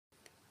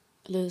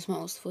Hello, it's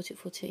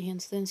Matt4848 here, and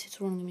today in this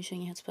tutorial I'm going to be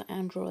showing you how to put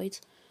Android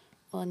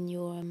on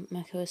your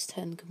Mac OS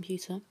X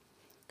computer.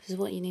 Because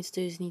what you need to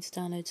do is you need to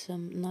download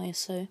some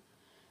ISO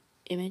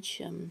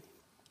image,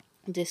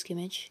 disk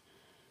image.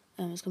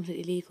 It's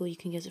completely legal. You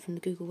can get it from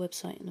the Google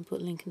website, and I'll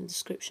put a link in the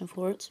description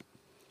for it.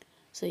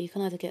 So you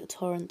can either get a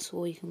torrent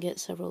or you can get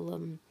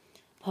several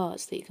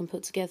parts that you can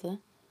put together.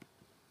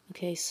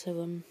 Okay,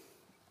 so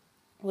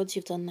once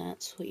you've done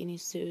that, what you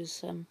need to do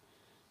is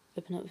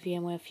open up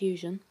VMware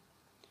Fusion.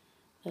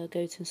 Go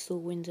to install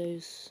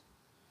Windows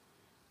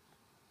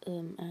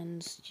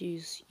and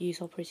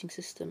use operating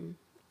system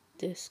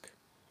disk,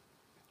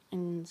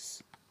 and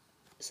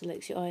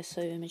select your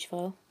ISO image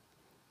file.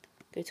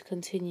 Go to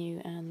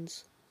continue and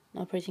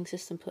operating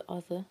system put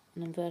other,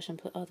 and then version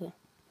put other.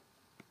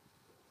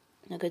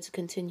 Now go to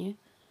continue.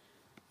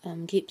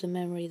 Keep the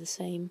memory the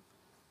same,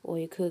 or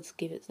you could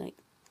give it like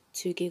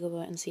 2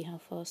 GB and see how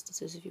fast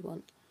it is if you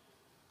want.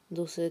 And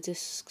also the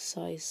disk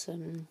size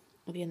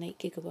will be an 8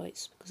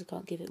 GB because I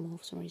can't give it more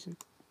for some reason.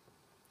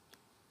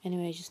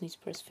 Anyway, you just need to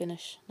press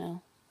finish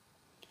now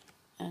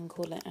and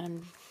call it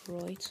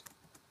Android.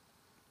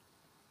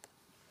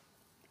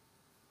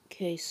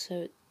 Okay,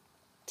 so it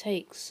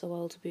takes a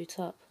while to boot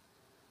up.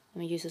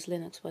 It uses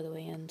Linux, by the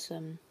way, and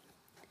you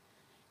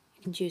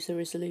can choose the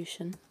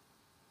resolution.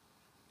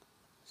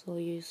 So I'll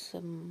use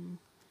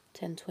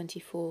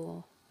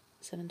 1024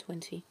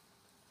 720.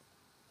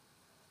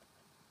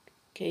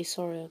 Okay,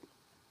 sorry, I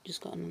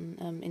just got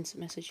an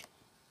instant message.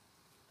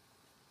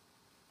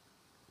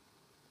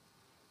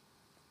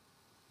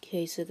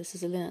 Okay, so this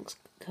is a Linux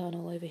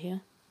kernel over here,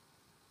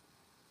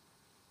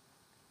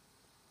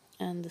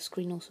 and the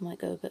screen also might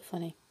go a bit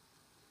funny.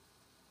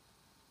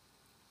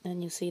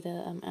 Then you'll see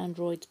the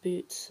Android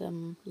boot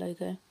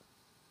logo.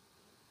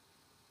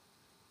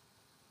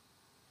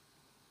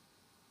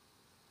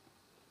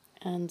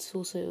 And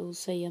also it will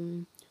say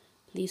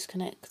please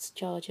connect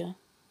charger.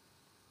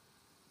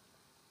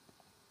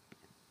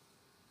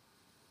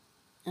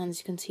 And as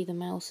you can see, the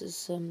mouse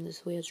is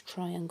this weird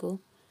triangle,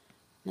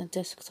 and the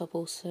desktop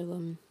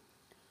also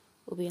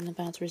will be in a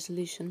bad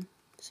resolution.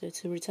 So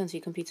to return to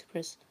your computer,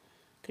 press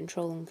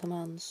Control and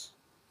Commands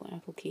or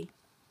Apple key.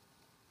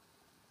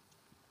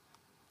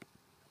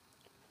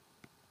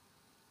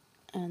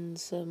 And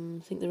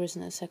I think there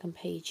isn't a second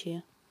page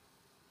here.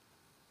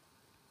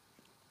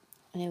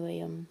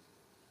 Anyway,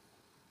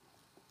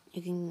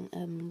 you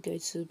can go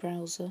to the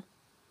browser,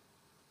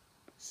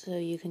 so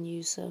you can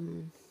use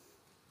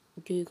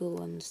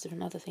Google and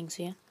different other things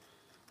here,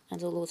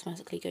 and it'll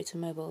automatically go to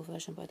mobile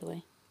version, by the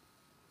way.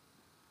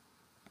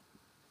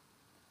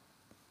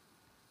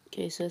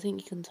 Okay, so I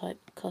think you can type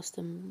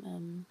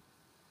custom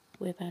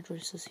web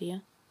addresses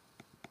here.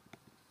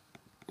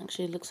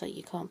 Actually, it looks like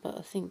you can't, but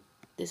I think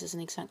this isn't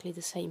exactly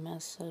the same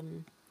as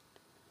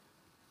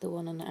the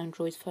one on the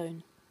Android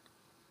phone.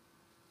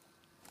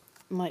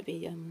 Might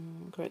be,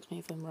 correct me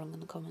if I'm wrong in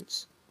the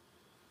comments.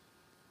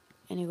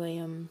 Anyway,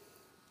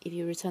 if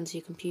you return to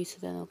your computer,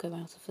 then it'll go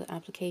out of the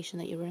application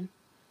that you're in.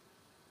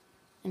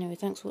 Anyway,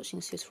 thanks for watching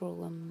this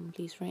tutorial.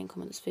 Please rate and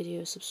comment this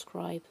video,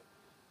 subscribe,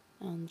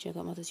 and check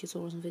out my other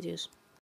tutorials and videos.